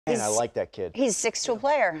Man, I like that kid. He's a 6-tool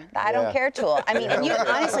player. I don't care tool. I mean,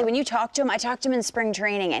 honestly, when you talk to him, I talked to him in spring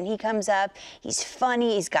training, and he comes up, he's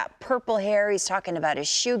funny, he's got purple hair, he's talking about his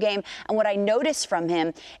shoe game. And what I noticed from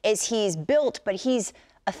him is he's built, but he's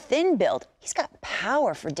a thin build. He's got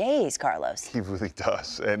power for days, Carlos. He really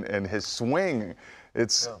does. And his swing,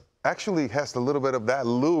 actually has a little bit of that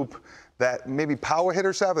loop that maybe power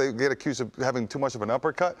hitters have. They get accused of having too much of an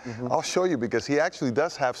uppercut. I'll show you, because he actually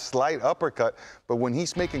does have slight uppercut, but when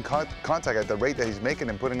he's making contact at the rate that he's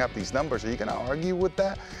making and putting up these numbers, are you gonna argue with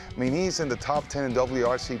that? I mean, he's in the top 10 in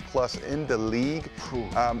WRC plus in the league,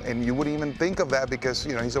 and you wouldn't even think of that because,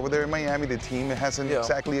 you know, he's over there in Miami. The team hasn't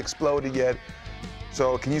exactly exploded yet.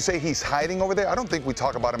 So can you say he's hiding over there? I don't think we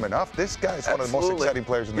talk about him enough. This guy is one of the most exciting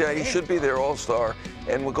players in the game. Yeah, he should be their all-star.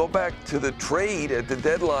 And we'll go back to the trade at the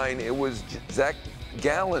deadline. It was Zach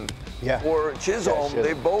Gallen or Chisholm.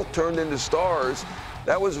 They both turned into stars.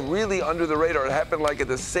 That was really under the radar. It happened like at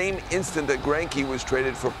the same instant that Greinke was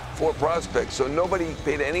traded for 4 prospects. So nobody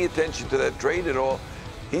paid any attention to that trade at all.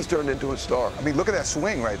 He's turned into a star. I mean, look at that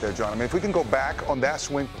swing right there, John. I mean, if we can go back on that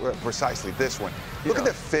swing precisely, this one. Look at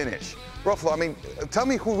the finish. Ruffalo, I mean, tell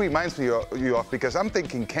me who reminds me of you of, because I'm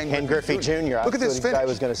thinking Ken Griffey Jr. Look at this finish. I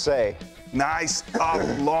was going to say. Nice, up,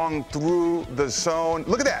 long, through the zone.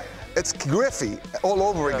 Look at that. It's Griffey all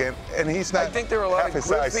over again, and he's not. I think there are a lot of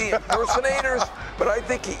Griffey impersonators, but I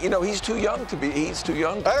think he's too young to be. He's too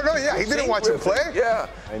young. I don't know. Yeah, he didn't watch him play. Yeah,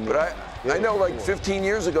 but I know like 15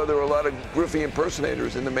 years ago there were a lot of Griffey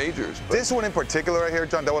impersonators in the majors. But this one in particular right here,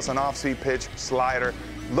 John, that was an off-speed pitch slider.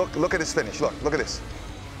 Look at his finish. Look at this.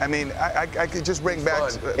 I mean, I could just bring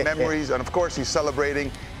back memories, and of course he's celebrating.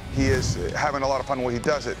 He is having a lot of fun when he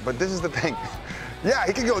does it. But this is the thing. Yeah,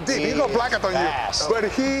 he can go deep. He can go blackout on you.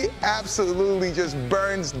 But he absolutely just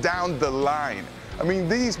burns down the line. I mean,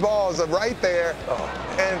 these balls are right there,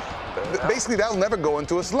 and basically that'll never go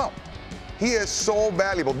into a slump. He is so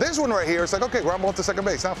valuable. This one right here, it's like, okay, ground ball to second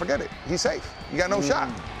base. Now forget it. He's safe. You got no shot.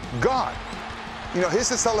 Gone. You know,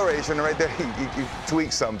 his acceleration right there, he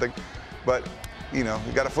tweaked something, but you know,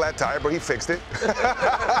 he got a flat tire, but he fixed it.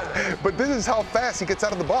 But this is how fast he gets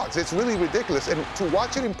out of the box. It's really ridiculous. And to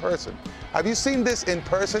watch it in person, have you seen this in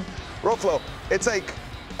person? Ruffalo, it's like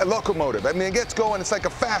a locomotive. I mean, it gets going, it's like a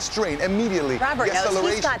fast train immediately. Robert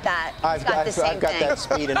knows, he's got that. I've got that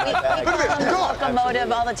speed in my bag. We call him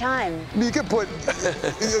locomotive all the time. You can put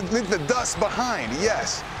leave the dust behind,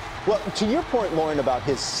 yes. Well, to your point, Lauren, about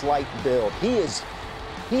his slight build, he's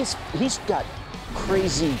got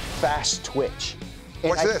crazy fast twitch. And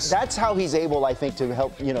watch this. That's how he's able, I think, to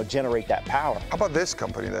help, generate that power. How about this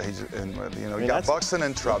company that he's in with? You know, you got Buxton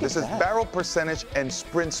and Trout. This is barrel percentage and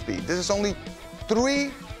sprint speed. This is only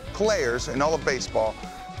 3 players in all of baseball.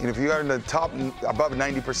 You know, if you are in the top, above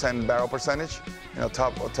 90% barrel percentage, you know,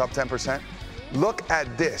 top 10%, look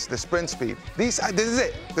at this, the sprint speed. This is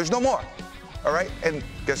it. There's no more. All right, and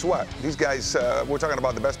guess what? These guys, we're talking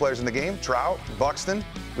about the best players in the game. Trout, Buxton,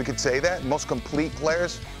 we could say that. Most complete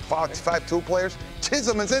players, 5'2" players.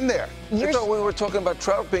 Chisholm is in there. I thought we were talking about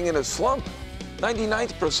Trout being in a slump.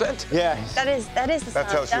 99th percent. Yeah. That is the slump. That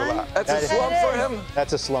tells you a lot. That's a slump for him.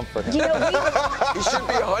 That's a slump for him. You know, He should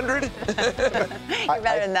be 100. You're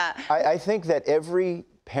better than that. I think that every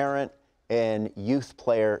parent and youth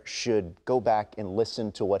player should go back and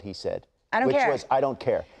listen to what he said. I don't care. Which was, I don't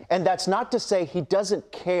care. And that's not to say he doesn't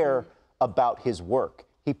care about his work.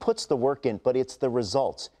 He puts the work in, but it's the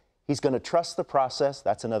results. He's going to trust the process.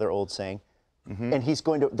 That's another old saying. And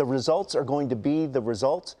the results are going to be the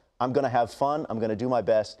results. I'm going to have fun. I'm going to do my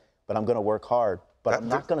best, but I'm going to work hard. But I'm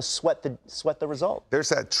not going to sweat the result. There's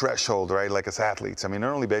that threshold, right? Like as athletes. I mean,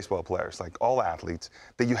 not only baseball players, like all athletes,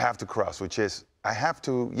 that you have to cross, which is, I have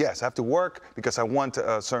to work because I want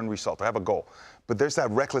a certain result. I have a goal. But there's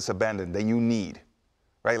that reckless abandon that you need,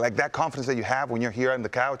 right? Like that confidence that you have when you're here on the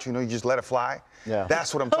couch, you know, you just let it fly. Yeah.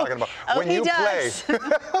 That's what I'm talking about. When you play.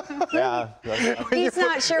 He's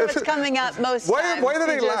not sure what's coming up most times. Why did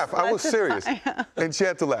they laugh? I was serious. And she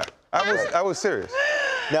had to laugh. I was serious.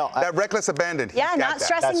 No, that reckless abandon. Yeah, not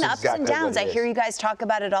stressing the ups and downs. I hear you guys talk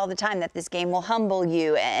about it all the time, that this game will humble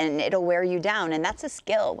you and it'll wear you down. And that's a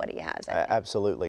skill what he has. Absolutely.